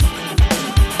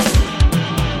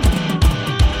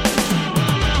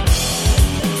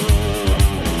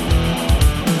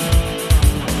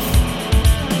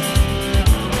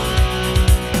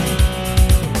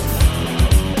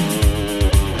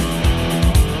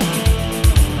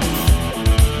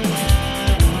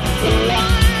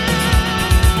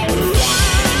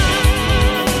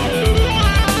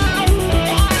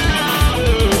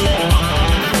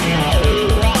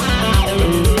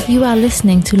are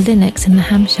listening to Linux in the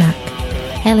Ham Shack.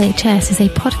 LHS is a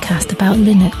podcast about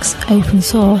Linux, open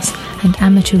source, and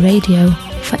amateur radio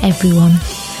for everyone.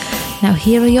 Now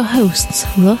here are your hosts,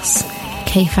 Russ,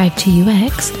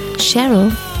 K52UX,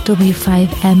 Cheryl,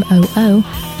 W5MOO,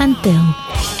 and Bill,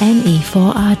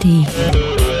 NE4RD.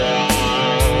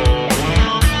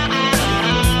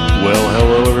 Well,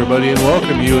 hello everybody and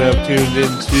welcome. You have tuned into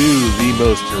the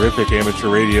most terrific amateur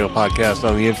radio podcast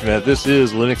on the internet. This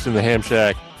is Linux in the Ham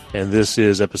Shack, and this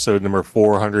is episode number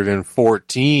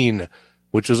 414,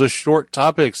 which is a short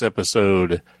topics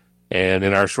episode. And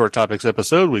in our short topics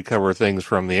episode, we cover things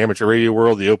from the amateur radio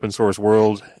world, the open source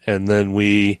world, and then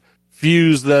we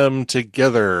fuse them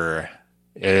together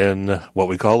in what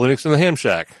we call Linux in the Ham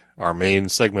Shack, our main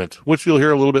segment, which you'll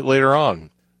hear a little bit later on.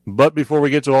 But before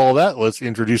we get to all of that, let's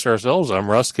introduce ourselves. I'm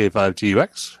Russ,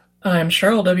 K5TUX. I'm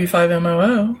Cheryl,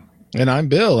 W5MOO. And I'm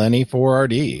Bill,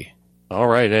 NE4RD. All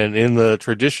right, and in the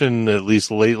tradition, at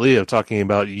least lately, of talking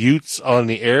about Utes on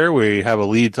the air, we have a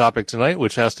lead topic tonight,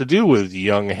 which has to do with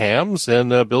young hams, and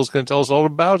Bill's going to tell us all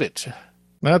about it.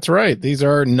 That's right. These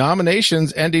are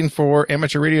nominations ending for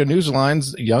Amateur Radio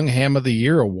Newsline's Young Ham of the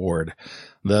Year Award.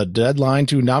 The deadline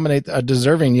to nominate a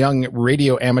deserving young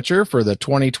radio amateur for the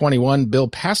 2021 Bill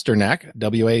Pasternak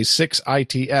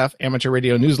WA6ITF Amateur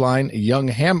Radio Newsline Young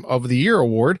Ham of the Year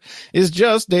Award is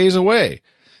just days away.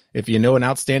 If you know an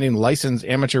outstanding licensed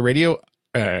amateur radio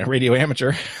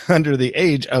amateur under the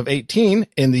age of 18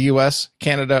 in the U.S.,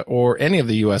 Canada, or any of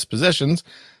the U.S. possessions,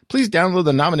 please download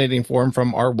the nominating form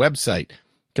from our website.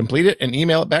 Complete it and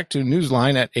email it back to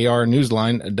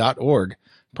newsline@arnewsline.org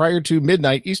prior to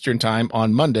midnight Eastern Time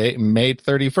on Monday, May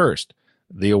 31st.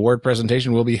 The award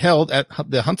presentation will be held at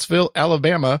the Huntsville,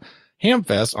 Alabama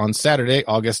Hamfest on Saturday,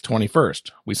 August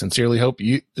 21st. We sincerely hope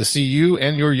to see you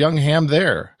and your young ham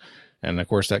there. And, of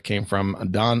course, that came from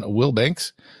Don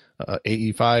Wilbanks,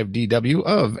 AE5DW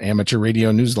of Amateur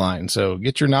Radio Newsline. So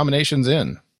get your nominations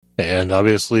in. And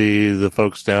obviously the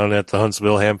folks down at the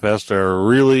Huntsville Hamfest are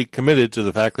really committed to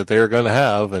the fact that they are going to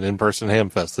have an in-person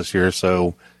Hamfest this year.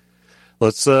 So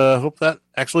let's hope that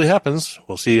actually happens.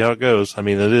 We'll see how it goes. I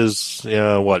mean, it is,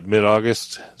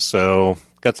 mid-August, so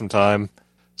got some time.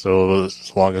 So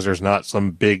as long as there's not some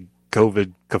big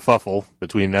COVID kerfuffle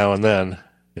between now and then,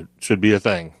 it should be a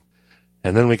thing.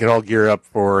 And then we can all gear up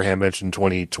for Hamvention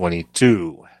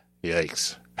 2022.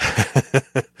 Yikes.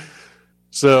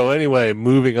 So anyway,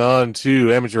 moving on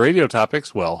to amateur radio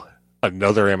topics. Well,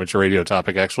 another amateur radio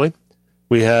topic, actually.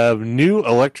 We have new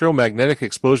electromagnetic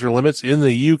exposure limits in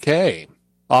the UK.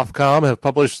 Ofcom have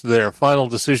published their final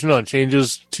decision on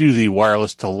changes to the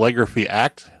Wireless Telegraphy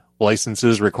Act,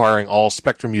 licenses requiring all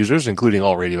spectrum users, including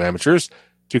all radio amateurs,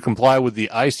 to comply with the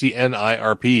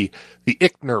ICNIRP, the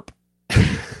ICNIRP,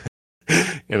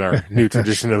 in our new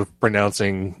tradition of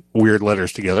pronouncing weird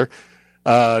letters together.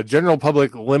 General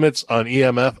public limits on on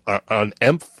EMF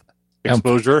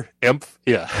exposure. EMF,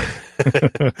 yeah.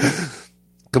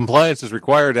 Compliance is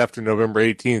required after November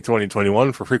 18th,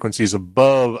 2021 for frequencies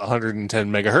above 110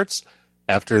 megahertz,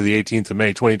 after the 18th of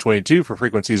May, 2022 for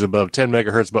frequencies above 10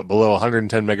 megahertz but below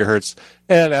 110 megahertz,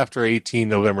 and after 18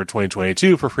 November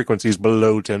 2022 for frequencies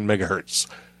below 10 megahertz.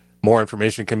 More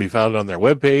information can be found on their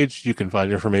webpage. You can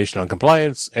find information on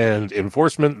compliance and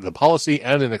enforcement, the policy,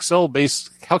 and an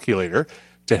Excel-based calculator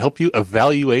to help you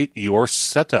evaluate your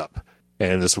setup.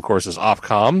 And this, of course, is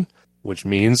Ofcom, which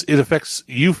means it affects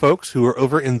you folks who are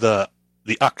over in the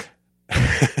UC.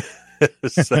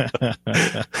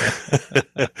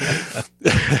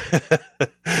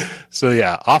 So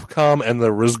yeah, Ofcom and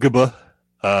the RSGB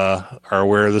are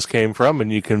where this came from,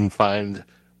 and you can find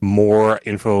more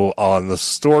info on the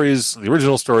stories, the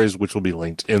original stories, which will be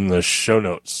linked in the show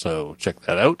notes. So check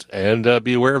that out and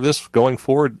be aware of this going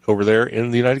forward over there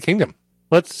in the United Kingdom.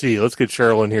 Let's see. Let's get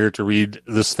Cheryl in here to read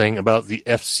this thing about the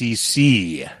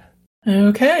FCC.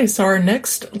 Okay, so our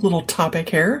next little topic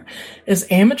here is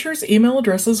amateurs' email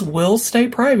addresses will stay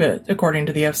private, according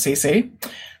to the FCC.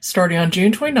 Starting on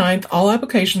June 29th, all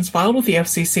applications filed with the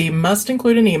FCC must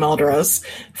include an email address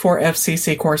for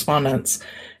FCC correspondence.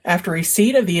 After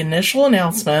receipt of the initial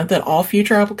announcement that all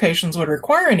future applications would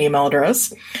require an email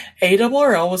address,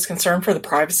 ARRL was concerned for the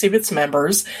privacy of its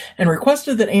members and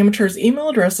requested that amateurs' email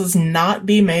addresses not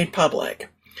be made public.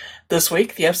 This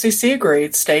week, the FCC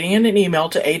agreed, stating in an email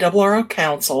to ARRL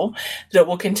Council that it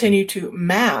will continue to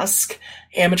mask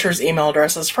amateurs' email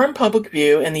addresses from public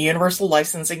view in the universal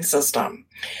licensing system.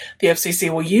 The FCC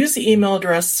will use the email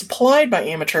address supplied by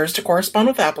amateurs to correspond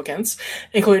with applicants,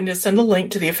 including to send a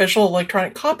link to the official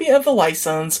electronic copy of the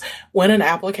license when an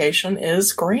application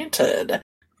is granted.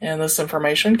 And this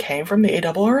information came from the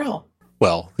ARRL.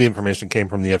 Well, the information came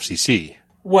from the FCC.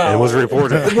 Well, it was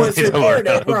reported. It was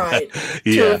reported, right?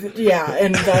 Yeah,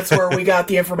 and that's where we got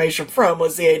the information from,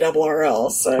 was the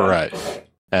ARRL. So. Right,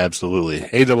 absolutely.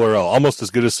 ARRL, almost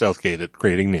as good as Southgate at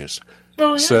creating news.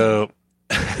 Oh, yeah. So,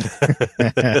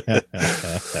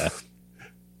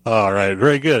 all right,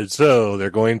 very good. So they're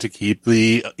going to keep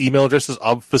the email addresses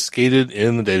obfuscated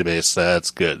in the database.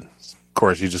 That's good. Of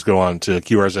course, you just go on to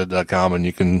QRZ.com and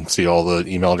you can see all the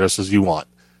email addresses you want.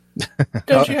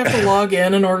 Don't you have to log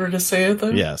in order to see it, though?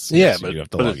 Yes. Yeah, but you have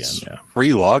to but log in. it's Yeah.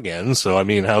 free login. So, I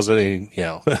mean, how's it,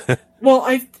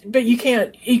 Well, but you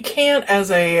can't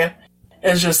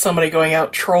as just somebody going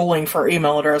out trolling for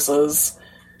email addresses.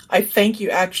 I think you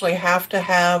actually have to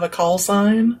have a call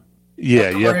sign. Yeah,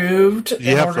 approved.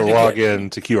 you have to log in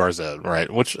to QRZ, right?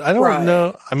 Which I don't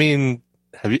know. I mean,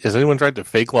 has anyone tried to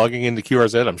fake logging into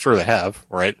QRZ? I'm sure they have,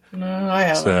 right? No, I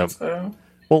haven't. So.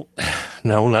 Well,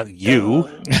 no, not you.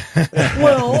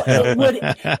 Well,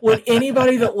 would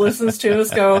anybody that listens to us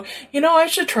go, I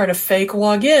should try to fake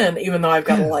log in, even though I've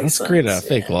got a license? Let's create a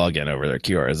fake login over there,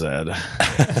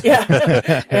 QRZ.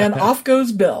 Yeah, and off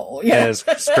goes Bill. Yeah, and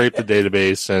scrape the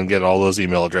database and get all those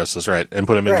email addresses right and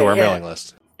put them into our mailing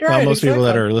list. Right, most people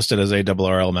that are listed as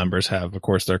ARRL members have, of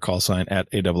course, their call sign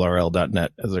at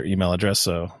ARRL.net as their email address,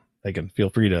 so they can feel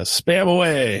free to spam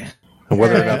away. And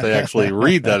whether or not they actually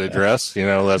read that address,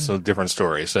 that's a different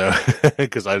story. So,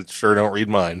 because I sure don't read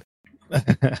mine.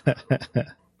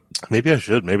 Maybe I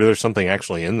should. Maybe there's something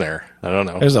actually in there. I don't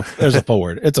know. There's a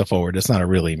forward. It's a forward. It's not a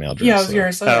real email address. Yeah, I was going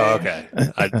to say. Oh, okay.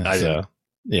 I so,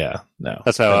 yeah, no.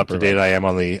 That's how up to date I am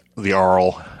on the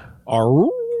ARRL.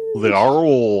 The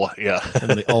ARRL, yeah.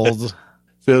 And the old.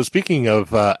 So speaking of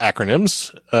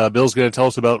acronyms, Bill's going to tell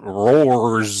us about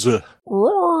ROARS.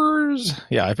 ROARS.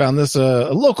 Yeah, I found this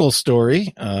a local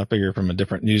story, figure from a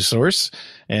different news source,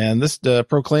 and this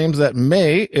proclaims that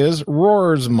May is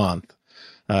ROARS month.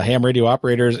 Ham radio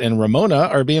operators in Ramona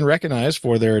are being recognized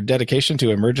for their dedication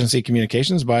to emergency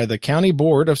communications by the County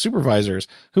Board of Supervisors,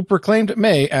 who proclaimed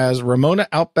May as Ramona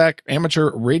Outback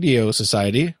Amateur Radio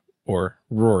Society, or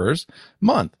ROARS,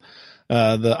 month.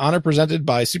 The honor presented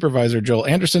by Supervisor Joel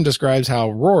Anderson describes how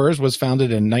ROARS was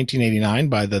founded in 1989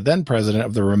 by the then president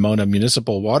of the Ramona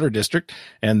Municipal Water District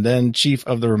and then chief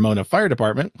of the Ramona Fire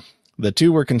Department. The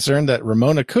two were concerned that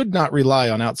Ramona could not rely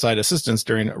on outside assistance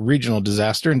during regional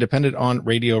disaster and depended on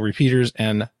radio repeaters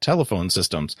and telephone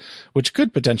systems, which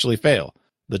could potentially fail.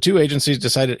 The two agencies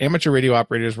decided amateur radio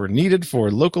operators were needed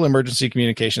for local emergency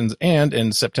communications, and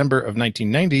in September of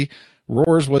 1990,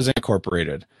 ROARS was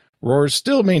incorporated. ROARS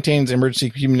still maintains emergency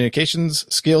communications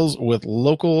skills with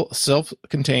local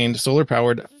self-contained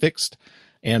solar-powered fixed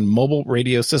and mobile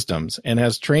radio systems and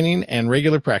has training and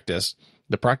regular practice.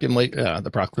 The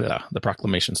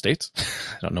proclamation states,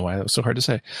 I don't know why that was so hard to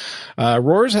say.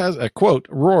 ROARS has a quote,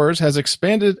 ROARS has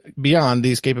expanded beyond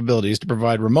these capabilities to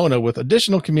provide Ramona with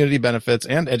additional community benefits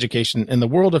and education in the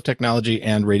world of technology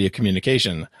and radio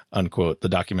communication, unquote, the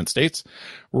document states.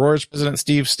 ROARS President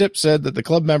Steve Stipp said that the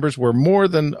club members were more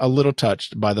than a little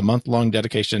touched by the month-long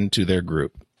dedication to their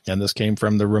group. And this came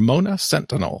from the Ramona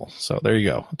Sentinel. So there you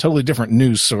go. A totally different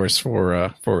news source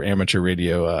for amateur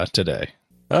radio today.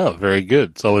 Oh, very good.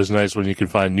 It's always nice when you can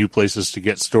find new places to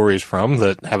get stories from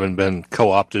that haven't been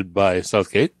co-opted by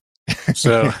Southgate.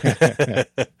 So,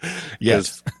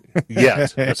 yes,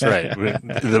 that's right.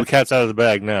 The cat's out of the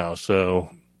bag now. So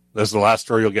that's the last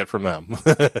story you'll get from them.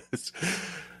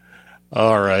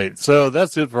 All right. So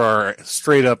that's it for our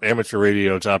straight up amateur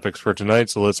radio topics for tonight.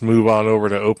 So let's move on over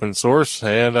to open source.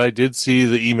 And I did see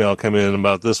the email come in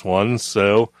about this one.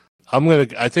 So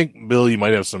I think, Bill, you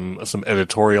might have some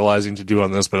editorializing to do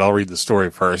on this, but I'll read the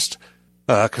story first.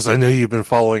 Cause I know you've been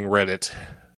following Reddit.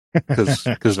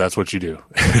 Cause that's what you do.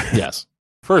 Yes.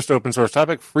 First open source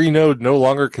topic, Freenode no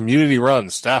longer community run.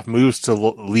 Staff moves to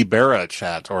Libera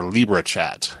Chat or Libra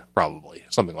Chat, probably.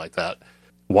 Something like that.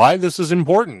 Why this is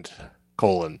important, :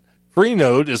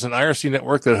 Freenode is an IRC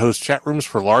network that hosts chat rooms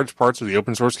for large parts of the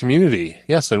open source community.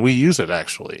 Yes, and we use it,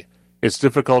 actually. It's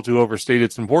difficult to overstate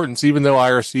its importance, even though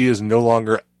IRC is no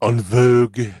longer en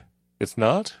vogue. It's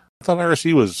not? I thought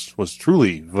IRC was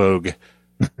truly vogue.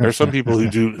 There are some people who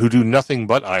do nothing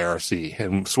but IRC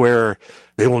and swear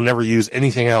they will never use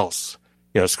anything else.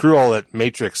 Screw all that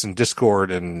Matrix and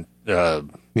Discord and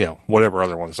whatever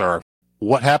other ones are.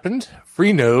 What happened?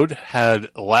 Freenode had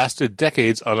lasted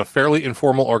decades on a fairly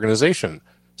informal organization.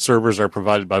 Servers are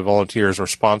provided by volunteers or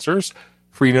sponsors.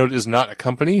 Freenode is not a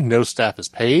company. No staff is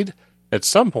paid. At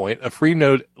some point, a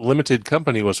Freenode limited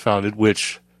company was founded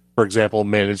which, for example,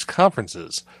 managed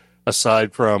conferences.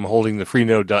 Aside from holding the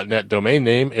freenode.net domain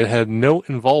name, it had no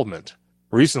involvement.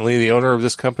 Recently, the owner of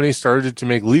this company started to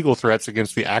make legal threats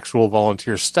against the actual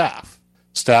volunteer staff.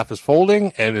 Staff is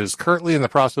folding and is currently in the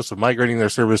process of migrating their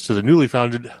service to the newly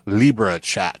founded Libra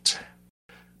Chat.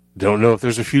 Don't know if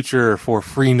there's a future for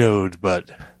Freenode, but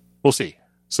we'll see.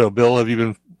 So, Bill, have you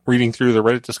been reading through the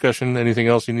Reddit discussion? Anything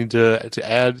else you need to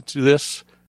add to this?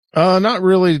 Not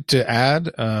really to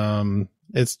add.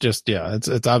 It's just,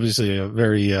 it's obviously a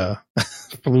very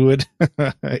fluid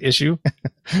issue.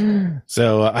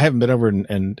 So I haven't been over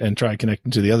and tried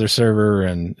connecting to the other server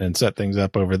and set things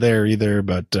up over there either.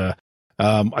 But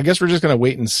I guess we're just going to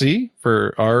wait and see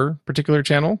for our particular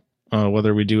channel,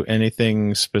 whether we do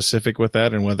anything specific with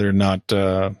that and whether or not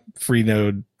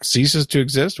Freenode ceases to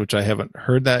exist, which I haven't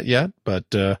heard that yet. But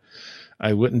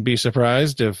I wouldn't be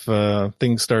surprised if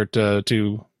things start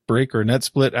to break or net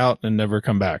split out and never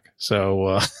come back.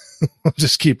 So we'll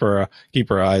just keep our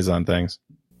eyes on things.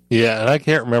 Yeah, and I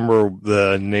can't remember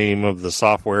the name of the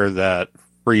software that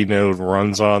Freenode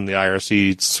runs on the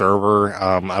IRC server.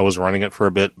 I was running it for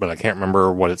a bit, but I can't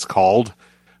remember what it's called.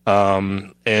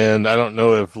 And I don't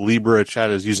know if Libra Chat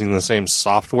is using the same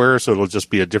software, so it'll just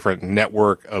be a different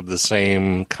network of the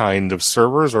same kind of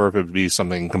servers, or if it would be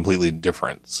something completely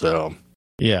different. So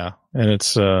yeah, and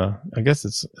it's I guess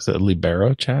is it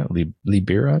Libera Chat?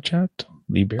 Libera Chat?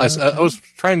 I was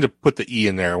trying to put the E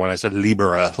in there when I said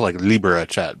Libera, like Libera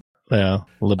Chat. Yeah,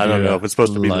 Libera, I don't know if it's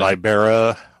supposed to be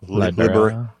Libera.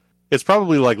 It's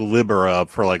probably like Libera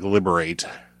for like liberate.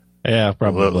 Yeah,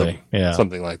 probably. Yeah,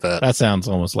 something like that. That sounds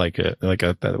almost like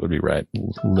that would be right.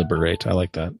 Liberate. I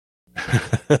like that.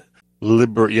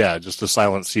 Yeah, just a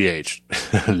silent CH.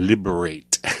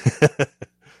 Liberate.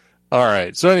 All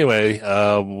right. So anyway,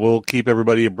 we'll keep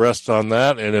everybody abreast on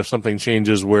that. And if something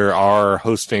changes where our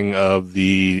hosting of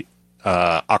the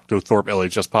Octothorpe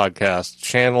LHS podcast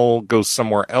channel goes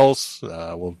somewhere else,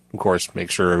 we'll, of course, make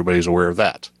sure everybody's aware of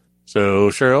that. So,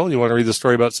 Cheryl, you want to read the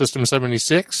story about System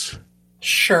 76?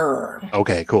 Sure.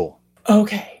 Okay, cool.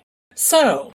 Okay.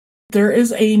 So, there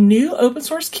is a new open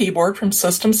source keyboard from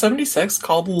System 76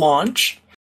 called Launch.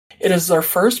 It is their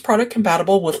first product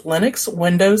compatible with Linux,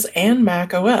 Windows, and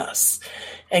Mac OS.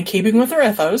 And keeping with their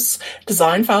ethos,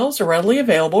 design files are readily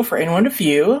available for anyone to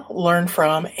view, learn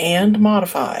from, and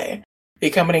modify. The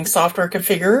accompanying software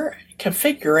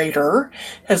configurator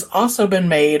has also been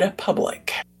made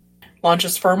public.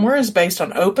 Launch's firmware is based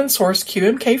on open source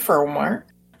QMK firmware.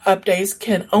 Updates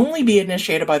can only be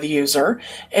initiated by the user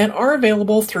and are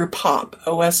available through POP,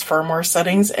 OS firmware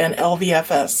settings, and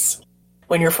LVFS.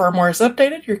 When your firmware is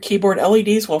updated, your keyboard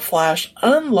LEDs will flash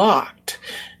unlocked,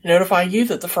 notifying you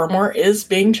that the firmware is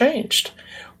being changed.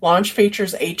 Launch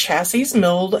features a chassis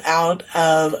milled out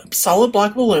of solid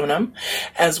block of aluminum,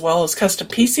 as well as custom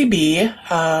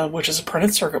PCB, which is a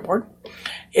printed circuit board.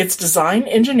 It's designed,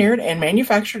 engineered, and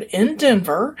manufactured in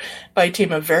Denver by a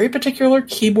team of very particular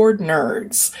keyboard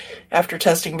nerds. After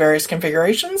testing various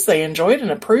configurations, they enjoyed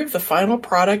and approved the final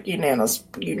product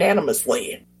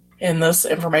unanimously. And this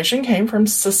information came from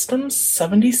System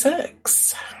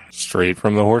 76. Straight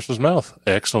from the horse's mouth.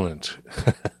 Excellent.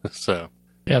 So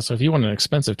if you want an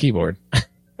expensive keyboard.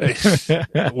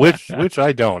 which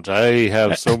I don't. I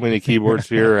have so many keyboards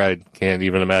here, I can't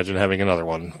even imagine having another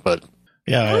one. But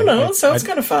yeah, I don't know. It sounds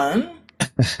kind of fun.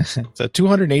 It's a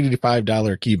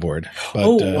 $285 keyboard. But,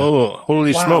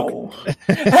 holy smoke.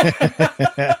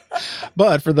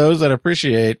 But for those that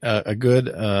appreciate a good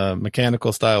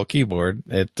mechanical style keyboard,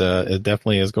 it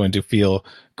definitely is going to feel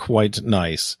quite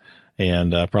nice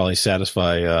and probably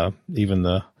satisfy even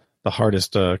the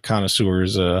hardest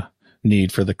connoisseurs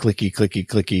need for the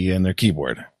clicky in their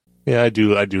keyboard. Yeah, I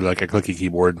do like a clicky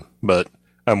keyboard, but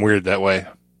I'm weird that way.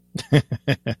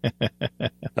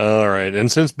 All right, and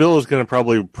since Bill is going to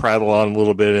probably prattle on a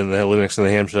little bit in the Linux and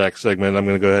the Ham Shack segment, I'm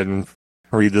going to go ahead and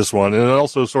read this one, and it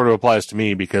also sort of applies to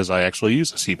me because I actually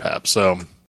use a CPAP. So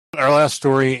our last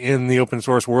story in the open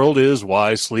source world is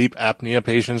why sleep apnea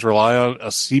patients rely on a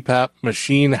CPAP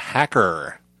machine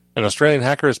hacker. An Australian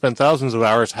hacker has spent thousands of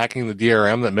hours hacking the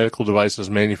DRM that medical devices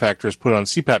manufacturers put on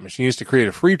CPAP machines to create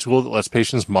a free tool that lets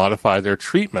patients modify their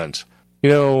treatment. You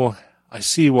know, I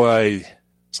see why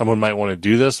someone might want to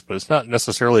do this, but it's not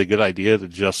necessarily a good idea to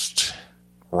just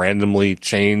randomly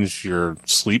change your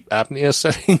sleep apnea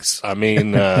settings. I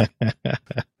mean, I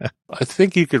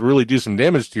think you could really do some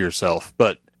damage to yourself.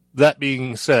 But that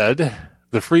being said,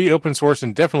 the free, open source,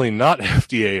 and definitely not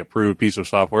FDA-approved piece of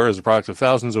software is a product of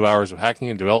thousands of hours of hacking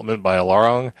and development by a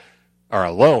lone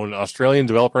Australian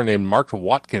developer named Mark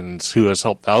Watkins, who has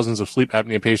helped thousands of sleep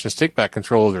apnea patients take back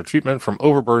control of their treatment from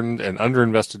overburdened and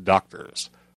underinvested doctors.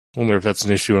 I wonder if that's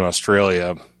an issue in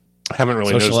Australia. I haven't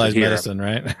really socialized noticed it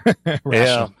medicine,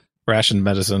 right? Ration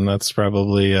medicine. That's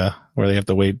probably where they have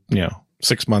to wait,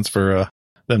 6 months for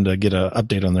them to get an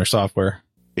update on their software.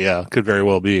 Yeah, could very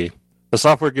well be. The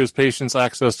software gives patients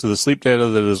access to the sleep data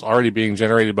that is already being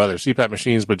generated by their CPAP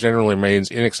machines, but generally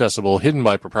remains inaccessible, hidden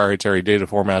by proprietary data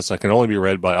formats that can only be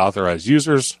read by authorized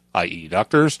users, i.e.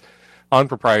 doctors, on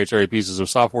proprietary pieces of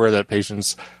software that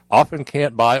patients often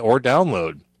can't buy or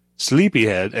download.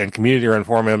 Sleepyhead and community-run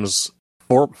forums,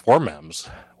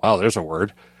 wow, there's a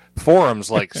word,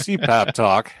 forums like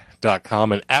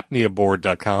CPAPtalk.com and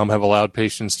apneaboard.com have allowed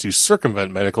patients to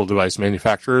circumvent medical device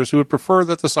manufacturers who would prefer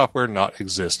that the software not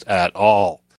exist at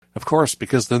all. Of course,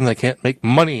 because then they can't make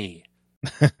money.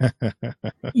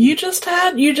 You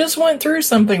just went through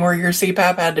something where your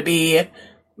CPAP had to be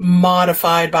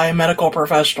modified by a medical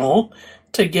professional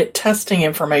to get testing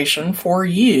information for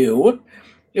you.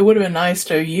 It would have been nice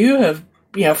for you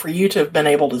to have been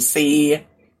able to see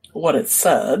what it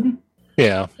said.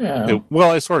 Yeah.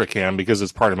 Well, I sort of can because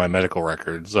it's part of my medical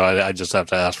record, so I just have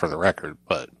to ask for the record.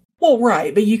 But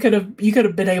right, but you could have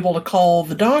been able to call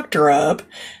the doctor up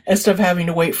instead of having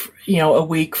to wait a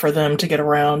week for them to get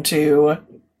around to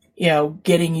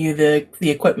getting you the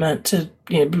equipment to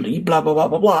blah blah blah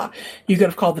blah blah. You could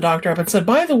have called the doctor up and said,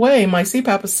 "By the way, my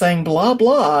CPAP is saying blah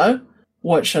blah.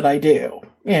 What should I do?"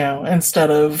 Instead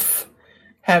of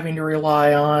having to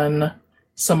rely on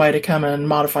somebody to come and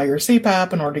modify your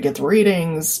CPAP in order to get the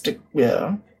readings.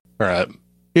 All right.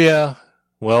 Yeah.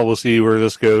 Well, we'll see where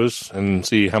this goes and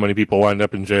see how many people wind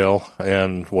up in jail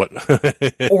and what.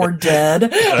 Or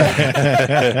dead.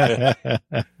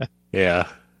 Yeah.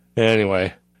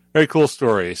 Anyway, very cool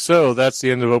story. So that's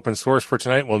the end of open source for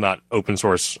tonight. Well, not open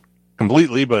source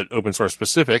completely, but open source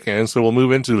specific. And so we'll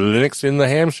move into Linux in the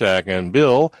Ham Shack. And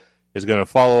Bill is going to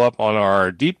follow up on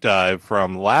our deep dive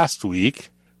from last week,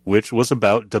 which was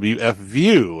about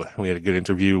WFView. We had a good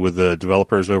interview with the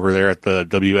developers over there at the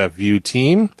WFView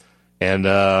team. And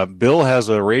Bill has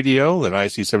a radio, an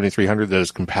IC7300, that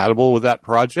is compatible with that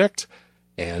project.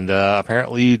 And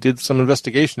apparently did some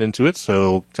investigation into it.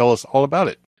 So tell us all about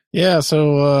it. Yeah,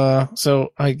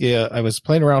 so I was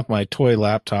playing around with my toy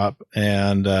laptop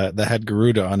and that had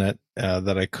Garuda on it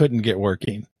that I couldn't get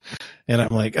working. And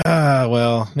I'm like,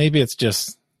 well, maybe it's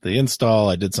just the install.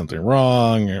 I did something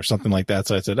wrong or something like that.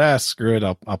 So I said, screw it.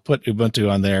 I'll put Ubuntu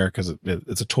on there because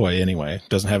it's a toy anyway. It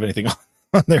doesn't have anything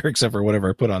on there except for whatever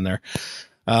I put on there.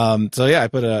 So yeah, I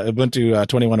put a Ubuntu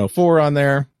 2104 on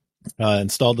there.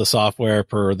 Installed the software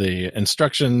per the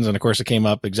instructions, and of course it came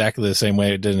up exactly the same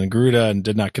way it did in Garuda and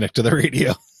did not connect to the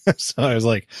radio. So I was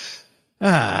like,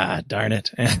 darn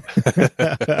it.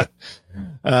 So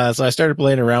I started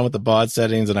playing around with the baud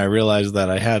settings, and I realized that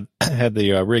I had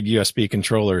the Rig USB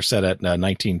controller set at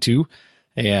 19.2.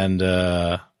 And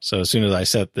so as soon as I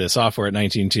set the software at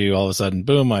 19.2, all of a sudden,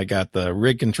 boom, I got the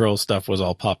rig control stuff was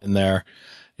all popping there.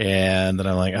 And then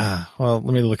I'm like, well,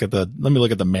 let me look at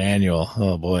the manual.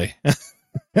 Oh boy.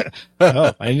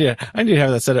 Oh, I need to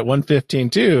have that set at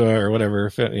 115.2 or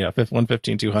whatever.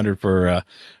 115.200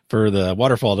 for the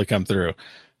waterfall to come through.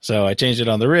 So I changed it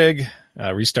on the rig,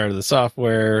 restarted the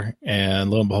software,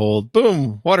 and lo and behold,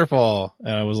 boom, waterfall.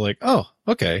 And I was like, oh,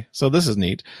 okay. So this is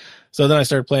neat. So then I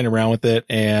started playing around with it,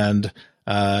 and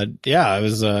I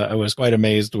was quite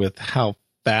amazed with how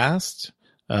fast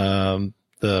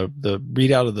the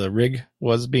readout of the rig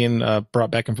was being brought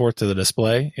back and forth to the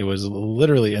display. It was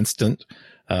literally instant.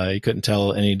 You couldn't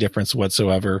tell any difference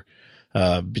whatsoever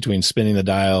between spinning the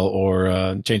dial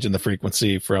or changing the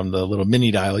frequency from the little mini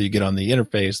dial you get on the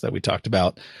interface that we talked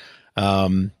about.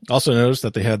 Also noticed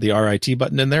that they had the RIT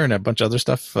button in there and a bunch of other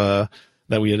stuff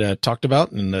that we had talked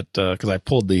about, and that because I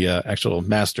pulled the actual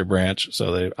master branch,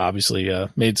 so they obviously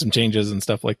made some changes and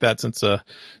stuff like that since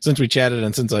we chatted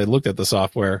and since I looked at the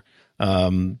software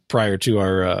prior to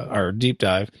our deep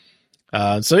dive.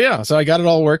 So I got it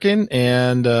all working,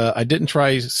 and I didn't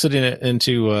try sitting it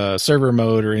into server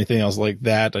mode or anything else like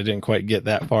that. I didn't quite get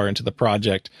that far into the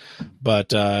project,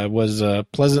 but was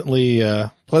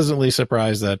pleasantly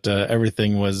surprised that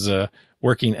everything was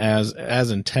working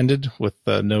as intended, with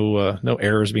no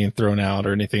errors being thrown out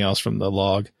or anything else from the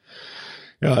log.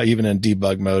 Even in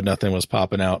debug mode, nothing was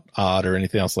popping out odd or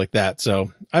anything else like that.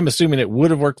 So I'm assuming it would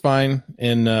have worked fine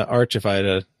in Arch if I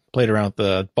had played around with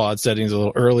the baud settings a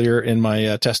little earlier in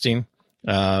my testing.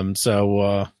 No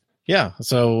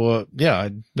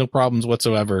problems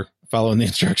whatsoever following the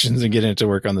instructions and getting it to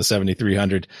work on the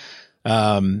 7300.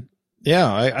 I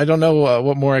don't know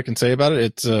what more I can say about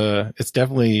it. It's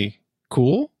definitely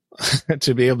cool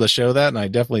to be able to show that, and I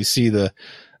definitely see the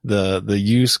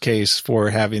use case for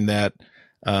having that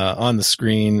on the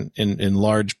screen in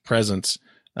large presence,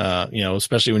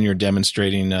 especially when you're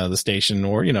demonstrating the station,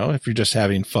 or, if you're just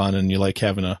having fun and you like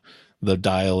having the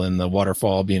dial and the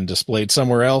waterfall being displayed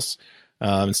somewhere else.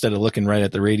 instead of looking right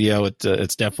at the radio.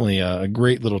 It's definitely a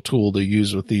great little tool to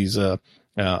use with these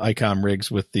ICOM rigs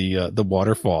with the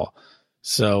waterfall.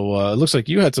 So it looks like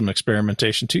you had some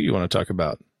experimentation too you want to talk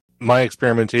about. My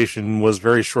experimentation was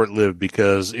very short-lived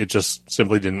because it just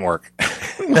simply didn't work.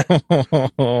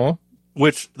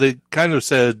 Which they kind of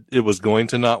said it was going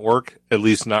to not work, at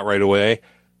least not right away.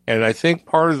 And I think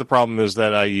part of the problem is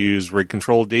that I use Rig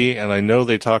Control D, and I know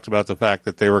they talked about the fact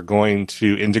that they were going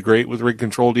to integrate with Rig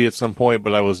Control D at some point,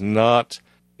 but I was not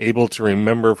able to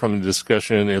remember from the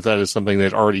discussion if that is something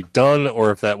they'd already done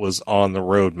or if that was on the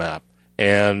roadmap.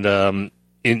 And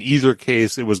in either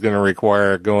case, it was going to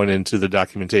require going into the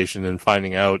documentation and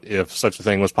finding out if such a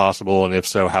thing was possible, and if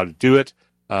so, how to do it.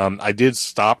 I did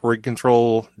stop Rig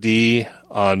Control D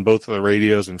on both of the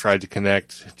radios and tried to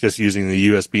connect just using the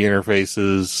USB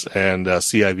interfaces and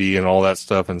CIV and all that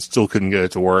stuff, and still couldn't get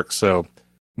it to work. So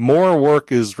more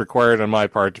work is required on my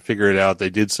part to figure it out. They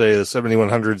did say the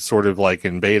 7100 is sort of like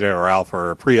in beta or alpha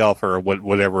or pre-alpha or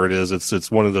whatever it is.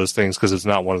 It's one of those things because it's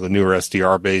not one of the newer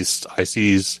SDR-based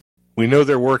ICs. We know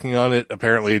they're working on it.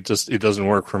 Apparently, it doesn't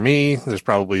work for me. There's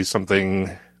probably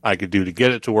something I could do to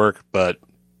get it to work, but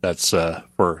that's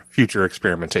for future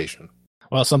experimentation.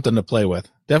 Well, something to play with.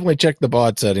 Definitely check the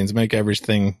baud settings. Make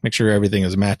sure everything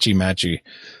is matchy.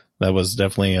 That was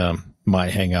definitely my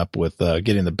hang up with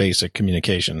getting the basic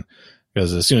communication,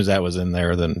 because as soon as that was in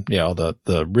there, then all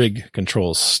the rig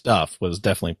control stuff was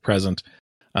definitely present.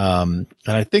 And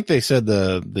I think they said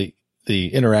the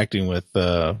interacting with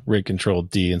Rig Control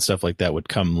D and stuff like that would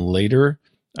come later.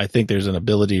 I think there's an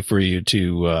ability for you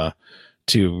to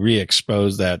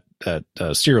re-expose that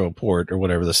serial port or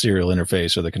whatever, the serial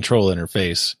interface or the control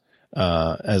interface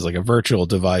as like a virtual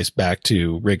device back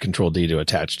to Rig Control D to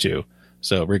attach to.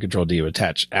 So Rig Control D would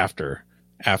attach after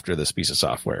this piece of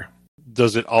software.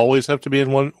 Does it always have to be in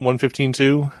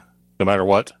 115.2, no matter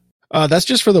what? That's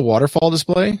just for the waterfall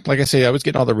display. Like I say, I was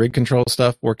getting all the rig control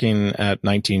stuff working at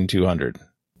 19.200.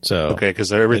 So okay,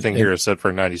 because everything here is set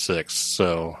for 96.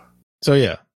 So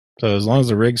yeah. So as long as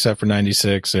the rig's set for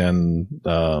 96 and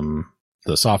the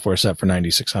software set for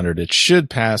 9600, it should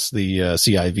pass the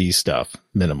CIV stuff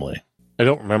minimally. I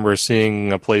don't remember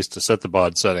seeing a place to set the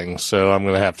baud settings, so I'm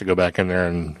going to have to go back in there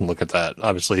and look at that.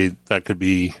 Obviously, that could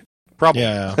be a problem.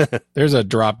 Yeah, there's a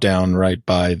drop down right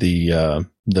by the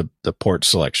port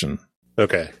selection.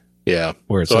 Okay, yeah,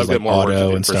 where it says like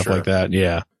auto and stuff like that.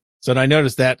 Yeah. So I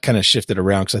noticed that kind of shifted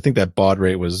around because I think that baud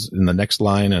rate was in the next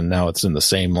line, and now it's in the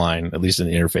same line, at least in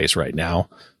the interface right now.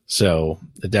 So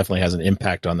it definitely has an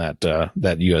impact on that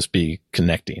USB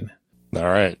connecting. All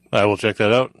right, I will check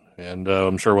that out. And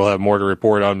I'm sure we'll have more to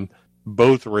report on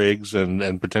both rigs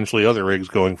and potentially other rigs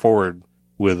going forward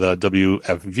with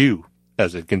WFView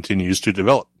as it continues to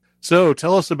develop. So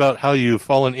tell us about how you've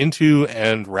fallen into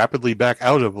and rapidly back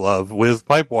out of love with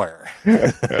Pipewire.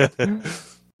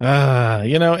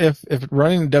 If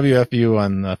running WFView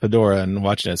on Fedora and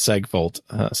watching it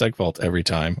segfault every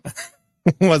time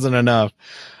wasn't enough.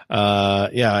 I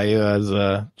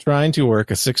was trying to work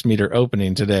a 6-meter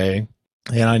opening today.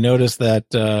 And I noticed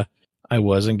that I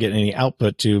wasn't getting any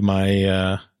output to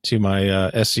my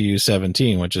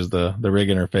SCU17, which is the rig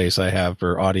interface I have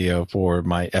for audio for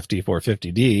my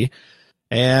FT450D.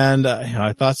 And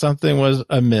I thought something was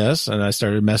amiss, and I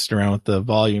started messing around with the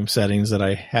volume settings that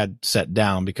I had set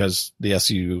down because the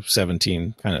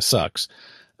SCU17 kind of sucks.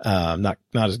 Not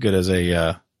as good as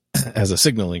a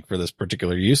signal link for this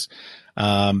particular use.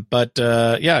 I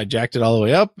jacked it all the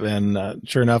way up, and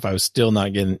sure enough, I was still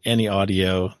not getting any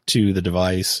audio to the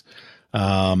device.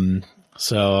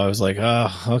 So I was like, oh,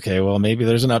 okay, well, maybe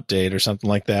there's an update or something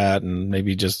like that, and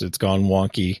maybe just it's gone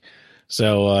wonky.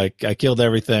 So I killed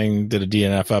everything, did a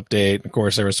DNF update. Of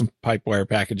course, there were some Pipewire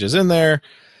packages in there,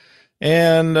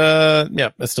 and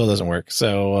it still doesn't work.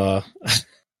 So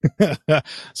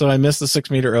so I missed the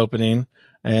 6-meter opening.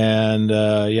 And,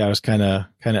 I was kind of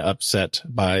upset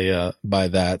by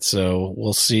that. So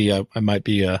we'll see. I might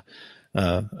be,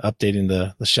 updating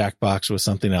the Shack box with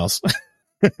something else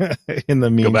in the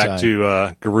meantime. Go back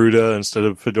to, Garuda instead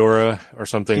of Fedora or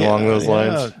something along those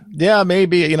lines. Yeah,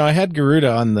 maybe. I had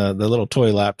Garuda on the little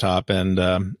toy laptop, and,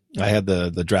 I had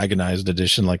the Dragonized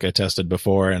edition like I tested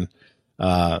before. And,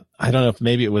 I don't know if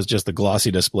maybe it was just the glossy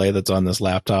display that's on this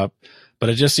laptop, but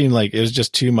it just seemed like it was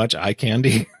just too much eye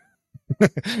candy.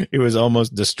 It was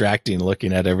almost distracting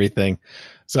looking at everything.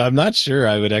 So I'm not sure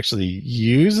I would actually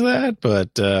use that,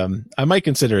 but I might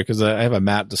consider it because I have a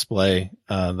matte display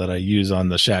that I use on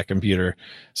the Shack computer.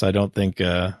 So I don't think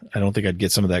I'd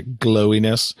get some of that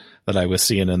glowiness that I was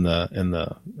seeing in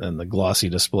the glossy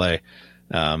display.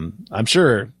 I'm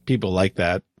sure people like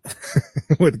that.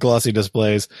 with glossy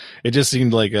displays. It just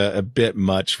seemed like a bit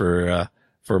much for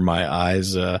my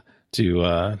eyes to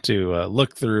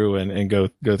look through and go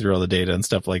through all the data and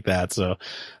stuff like that. So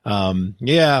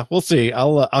yeah, we'll see.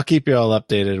 I'll keep you all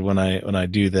updated when I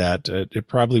do that. It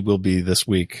probably will be this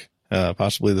week,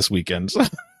 possibly this weekend.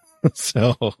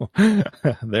 So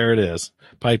there it is.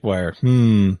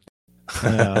 Pipewire.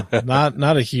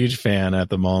 Not a huge fan at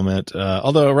the moment.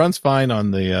 Although it runs fine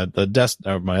on the desk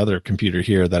or my other computer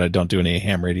here that I don't do any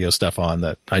ham radio stuff on,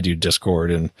 that I do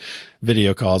Discord and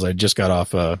video calls. I just got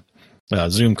off a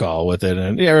Zoom call with it,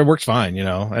 and yeah, it works fine.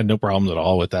 I had no problems at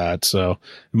all with that. So it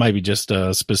might be just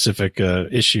a specific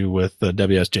issue with the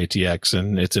WSJTX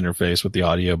and its interface with the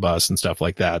audio bus and stuff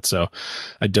like that. So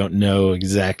I don't know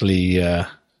exactly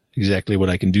what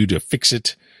I can do to fix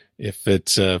it. If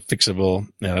it's fixable,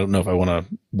 I don't know if I want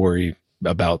to worry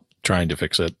about trying to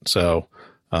fix it. So,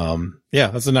 yeah,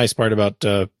 that's the nice part about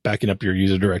backing up your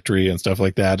user directory and stuff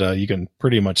like that. You can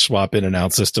pretty much swap in and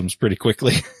out systems pretty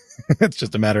quickly. It's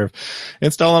just a matter of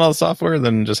installing all the software,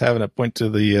 then just having it point to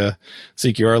the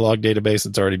CQR log database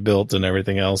that's already built and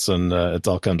everything else, and it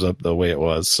all comes up the way it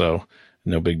was. So,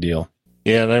 no big deal.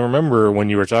 Yeah, and I remember when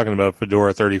you were talking about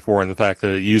Fedora 34 and the fact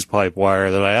that it used Pipewire,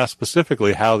 that I asked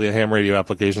specifically how the ham radio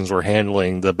applications were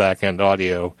handling the back-end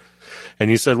audio.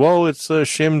 And you said, well, it's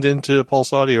shimmed into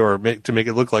Pulse Audio or to make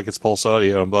it look like it's Pulse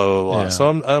Audio and blah, blah, blah. Yeah. So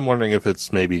I'm wondering if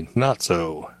it's maybe not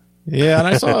so. Yeah, and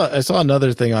I saw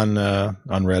another thing on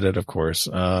Reddit, of course.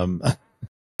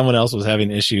 Someone else was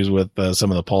having issues with some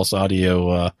of the Pulse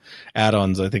Audio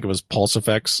add-ons. I think it was Pulse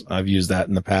Effects. I've used that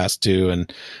in the past too,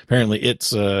 and apparently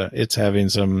it's having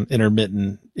some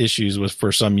intermittent issues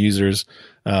for some users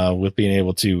with being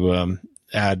able to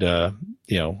add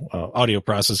audio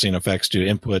processing effects to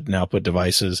input and output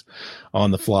devices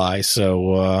on the fly.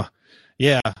 So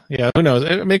yeah, who knows?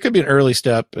 I mean, it could be an early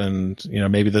step, and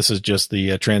maybe this is just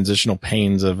the transitional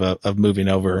pains of moving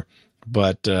over.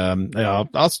 But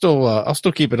I'll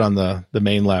still keep it on the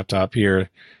main laptop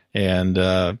here and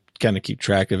kind of keep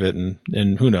track of it,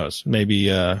 and who knows, maybe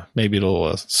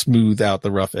it'll smooth out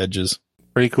the rough edges.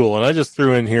 Pretty cool. And I just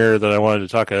threw in here that I wanted to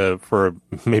talk for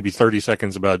maybe 30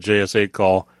 seconds about JS8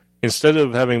 call. Instead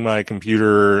of having my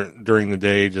computer during the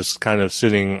day just kind of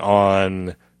sitting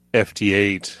on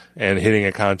FT8 and hitting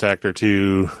a contact or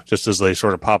two just as they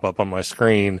sort of pop up on my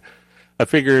screen, I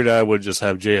figured I would just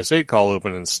have JS8 call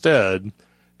open instead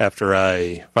after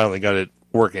I finally got it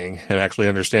working and actually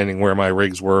understanding where my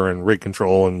rigs were and rig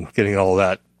control and getting all of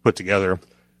that put together.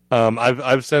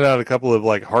 I've sent out a couple of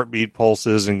like heartbeat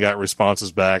pulses and got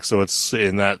responses back, so it's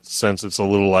in that sense it's a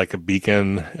little like a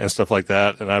beacon and stuff like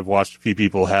that. And I've watched a few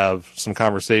people have some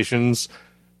conversations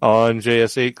on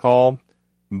JS8 call,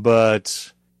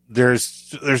 but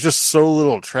there's just so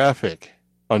little traffic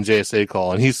on JS8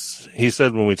 call, and he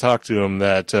said when we talked to him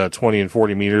that 20 and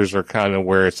 40 meters are kind of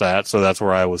where it's at, so that's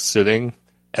where I was sitting,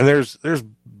 and there's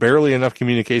barely enough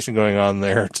communication going on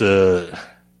there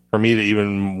for me to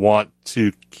even want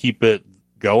to keep it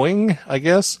going, I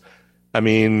guess. I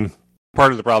mean,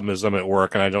 part of the problem is I'm at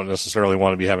work and I don't necessarily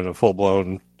want to be having a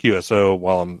full-blown QSO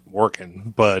while I'm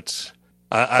working, but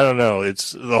I don't know.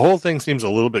 It's the whole thing seems a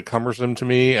little bit cumbersome to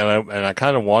me, and I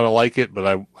kind of want to like it,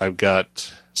 but I've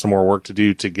got some more work to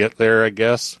do to get there, I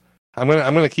guess. I'm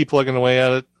gonna keep plugging away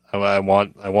at it. I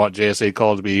want JS8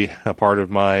 call to be a part of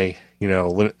my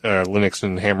Linux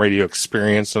and ham radio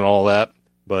experience and all that,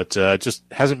 but it just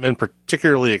hasn't been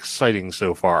particularly exciting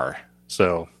so far.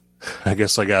 So I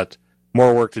guess I got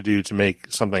more work to do to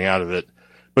make something out of it.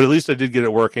 But at least I did get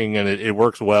it working, and it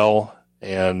works well.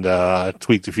 And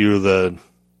tweaked a few of the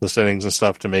settings and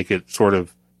stuff to make it sort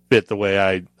of fit the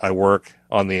way I work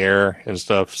on the air and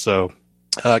stuff. So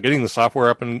getting the software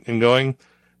up and going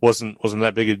wasn't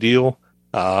that big a deal.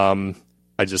 I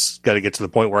just got to get to the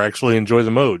point where I actually enjoy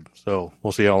the mode. So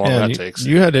we'll see how long that takes.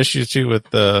 You had issues too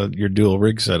with your dual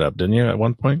rig setup, didn't you, at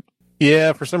one point?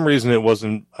 Yeah, for some reason I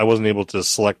wasn't able to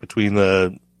select between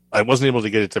I wasn't able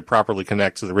to get it to properly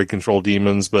connect to the rig control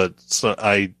daemons, but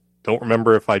I don't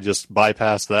remember if I just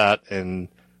bypassed that and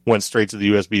went straight to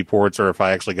the USB ports or if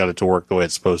I actually got it to work the way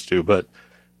it's supposed to. But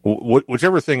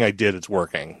whichever thing I did, it's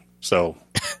working. So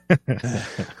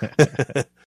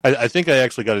I think I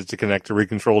actually got it to connect to rig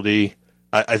control D.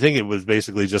 I think it was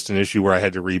basically just an issue where I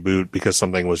had to reboot because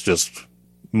something was just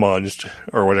munged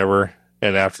or whatever.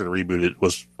 And after the reboot, it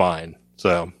was fine.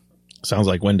 So sounds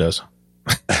like Windows.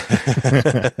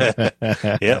 Yeah,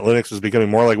 Linux is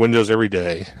becoming more like Windows every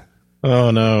day.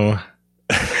 Oh no.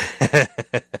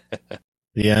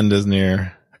 The end is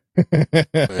near.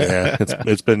 Yeah,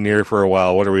 it's been near for a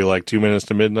while. What are we, like 2 minutes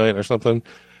to midnight or something?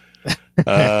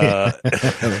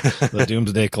 The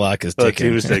doomsday clock is ticking.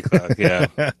 The doomsday clock, yeah.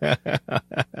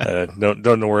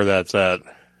 Don't know where that's at.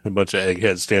 A bunch of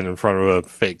eggheads stand in front of a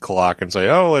fake clock and say,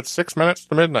 "Oh, it's 6 minutes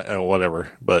to midnight,"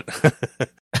 whatever. But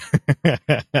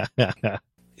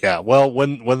yeah, well,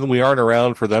 when we aren't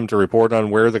around for them to report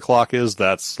on where the clock is,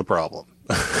 that's the problem.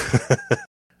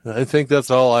 I think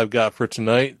that's all I've got for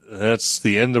tonight. That's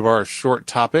the end of our short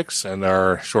topics and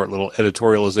our short little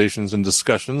editorializations and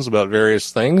discussions about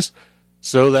various things.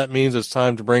 So that means it's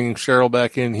time to bring Cheryl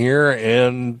back in here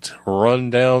and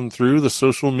run down through the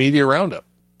social media roundup.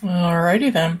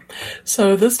 Alrighty then.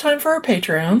 So this time for our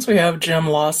Patreons, we have Jim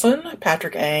Lawson,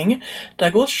 Patrick Ang,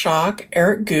 Douglas Schock,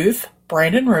 Eric Guth,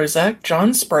 Brandon Rozek,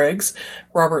 John Spriggs,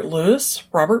 Robert Lewis,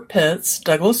 Robert Pitts,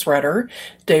 Douglas Redder,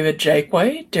 David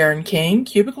Jakeway, Darren King,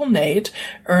 Cubicle Nate,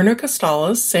 Erna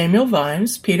Costales, Samuel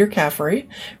Vimes, Peter Caffrey,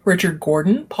 Richard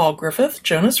Gordon, Paul Griffith,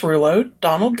 Jonas Rulo,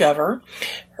 Donald Gover,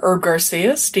 Herb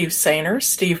Garcia, Steve Sainer,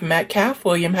 Steve Metcalf,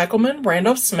 William Heckelman,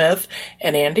 Randolph Smith,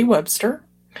 and Andy Webster.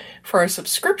 For our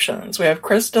subscriptions, we have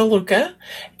Chris DeLuca,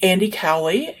 Andy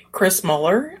Cowley, Chris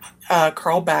Muller,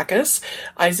 Carl Backus,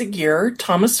 Isaac Gear,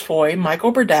 Thomas Foy,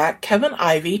 Michael Burdack, Kevin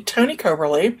Ivey, Tony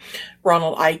Coberly,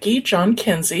 Ronald Ike, Johnny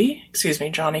Kinsey,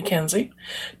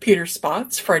 Peter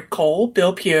Spots, Fred Cole,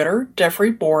 Bill Piotr,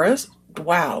 Jeffrey Boris,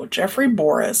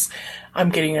 I'm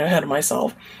getting ahead of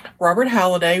myself, Robert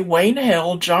Halliday, Wayne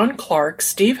Hill, John Clark,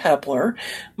 Steve Hepler,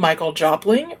 Michael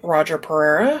Jopling, Roger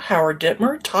Pereira, Howard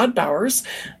Dittmer, Todd Bowers,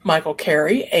 Michael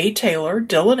Carey, A. Taylor,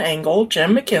 Dylan Engel,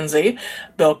 Jim McKenzie,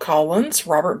 Bill Collins,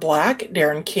 Robert Black,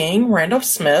 Darren King, Randolph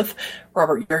Smith,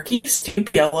 Robert Yerke, Steve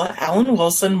Biella, Alan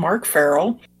Wilson, Mark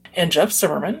Farrell, and Jeff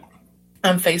Zimmerman.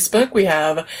 On Facebook, we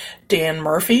have Dan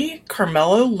Murphy,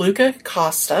 Carmelo Luca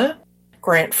Costa,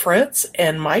 Grant Fritz,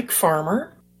 and Mike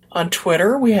Farmer. On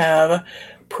Twitter, we have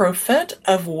Prophet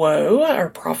of Woe,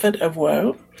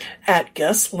 at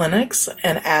Gus Linux,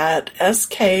 and at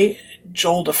SK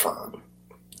Joldifer.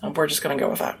 We're just going to go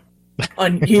with that.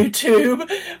 On YouTube,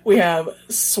 we have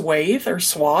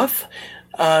Swath,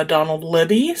 Donald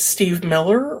Libby, Steve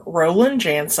Miller, Roland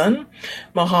Jansen,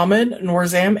 Mohammed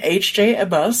Norzam H.J.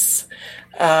 Abbas,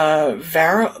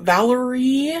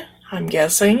 Valerie, I'm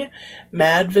guessing,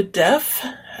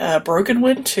 Madvidef, Broken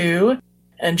Wind 2,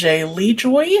 and Jay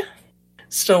Leejoy.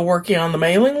 Still working on the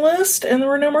mailing list, and there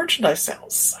were no merchandise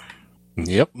sales.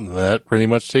 Yep, that pretty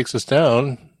much takes us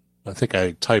down. I think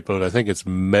I typoed. I think it's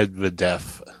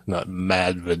Medvedev, not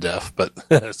Madvidef, but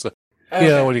so, okay.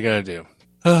 Yeah, what are you going to do?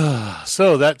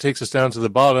 So that takes us down to the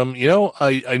bottom. You know,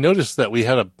 I noticed that we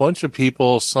had a bunch of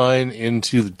people sign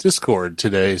into the Discord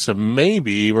today, so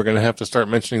maybe we're going to have to start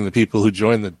mentioning the people who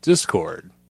joined the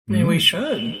Discord. Maybe we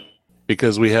should.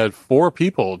 Because we had 4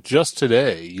 people just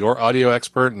today. Your audio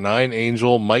expert, 9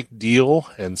 Angel, Mike Deal,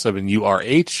 and 7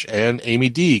 URH, and Amy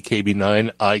D,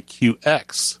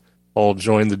 KB9IQX, all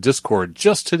joined the Discord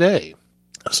just today.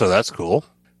 So that's cool.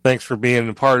 Thanks for being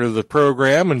a part of the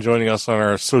program and joining us on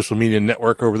our social media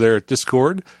network over there at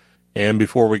Discord. And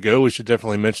before we go, we should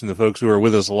definitely mention the folks who are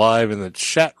with us live in the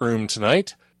chat room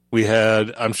tonight. We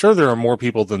had, I'm sure there are more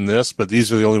people than this, but these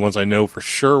are the only ones I know for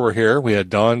sure were here. We had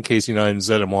Don,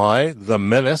 KC9ZMY, The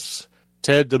Menace,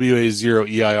 Ted,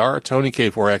 WA0EIR, Tony,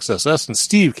 K4XSS, and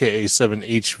Steve,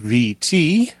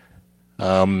 KA7HVT.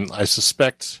 I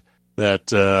suspect that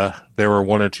there were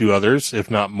 1 or 2 others,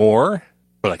 if not more,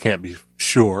 but I can't be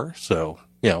sure. So,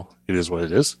 you know, it is what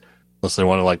it is. Unless they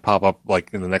want to, like, pop up,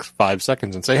 like, in the next 5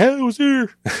 seconds and say, hey, I was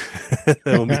here.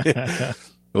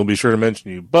 We'll be sure to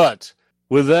mention you. But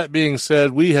with that being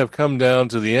said, we have come down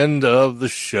to the end of the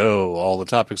show. All the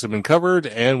topics have been covered,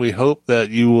 and we hope that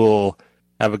you will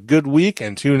have a good week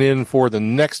and tune in for the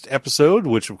next episode,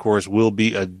 which, of course, will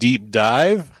be a deep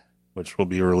dive, which will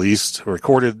be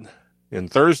recorded on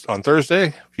Thursday,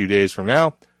 a few days from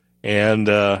now, and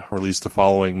released the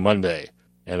following Monday.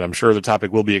 And I'm sure the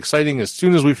topic will be exciting as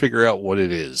soon as we figure out what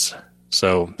it is.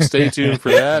 So stay tuned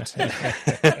for that.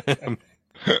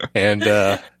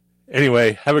 And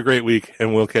anyway, have a great week,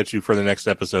 and we'll catch you for the next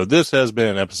episode. This has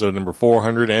been episode number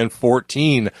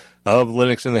 414 of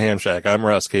Linux in the Ham Shack. I'm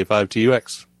Russ,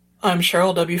 K5TUX. I'm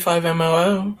Cheryl,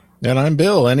 W5MOO. And I'm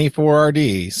Bill,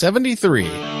 NE4RD 73.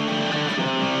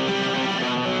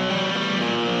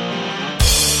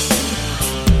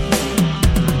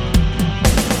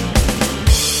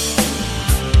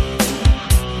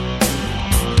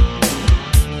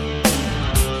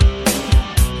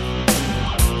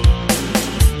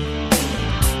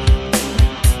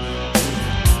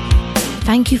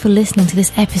 Thank you for listening to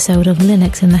this episode of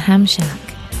Linux in the Ham Shack.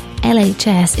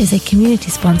 LHS is a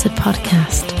community-sponsored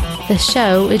podcast. The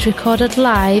show is recorded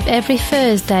live every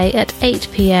Thursday at 8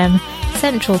 p.m.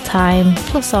 Central Time,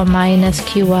 ±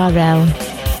 QRL.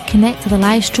 Connect to the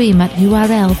live stream at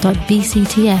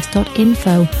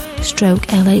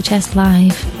url.bcts.info/LHS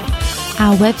Live.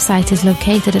 Our website is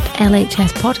located at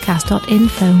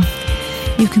lhspodcast.info.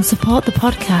 You can support the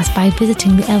podcast by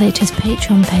visiting the LHS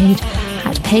Patreon page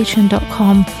at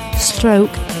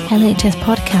patreon.com/LHS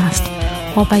Podcast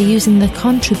or by using the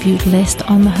contribute list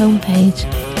on the homepage.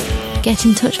 Get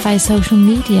in touch via social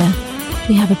media.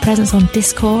 We have a presence on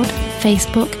Discord,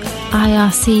 Facebook,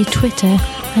 IRC, Twitter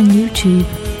and YouTube.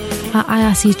 Our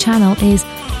IRC channel is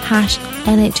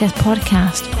 #LHS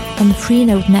Podcast on the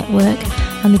Freenode network,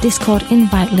 and the Discord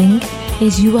invite link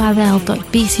is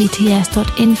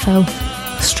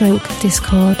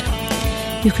url.bcts.info/Discord.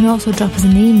 You can also drop us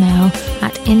an email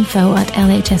at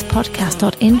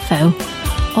info@lhspodcast.info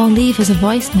or leave us a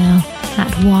voicemail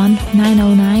at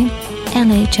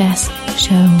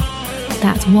 1-909-LHS-SHOW.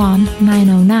 That's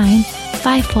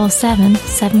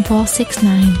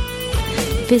 1-909-547-7469.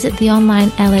 Visit the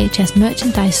online LHS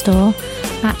merchandise store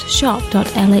at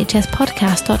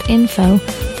shop.lhspodcast.info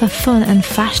for fun and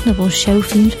fashionable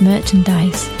show-themed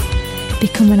merchandise.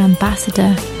 Become an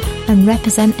ambassador and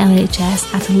represent LHS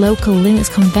at a local Linux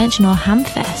convention or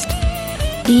Hamfest.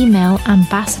 Email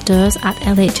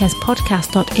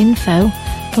ambassadors@lhspodcast.info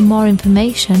for more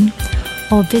information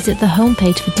or visit the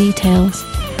homepage for details.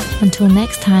 Until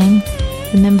next time,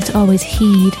 remember to always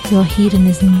heed your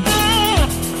hedonism.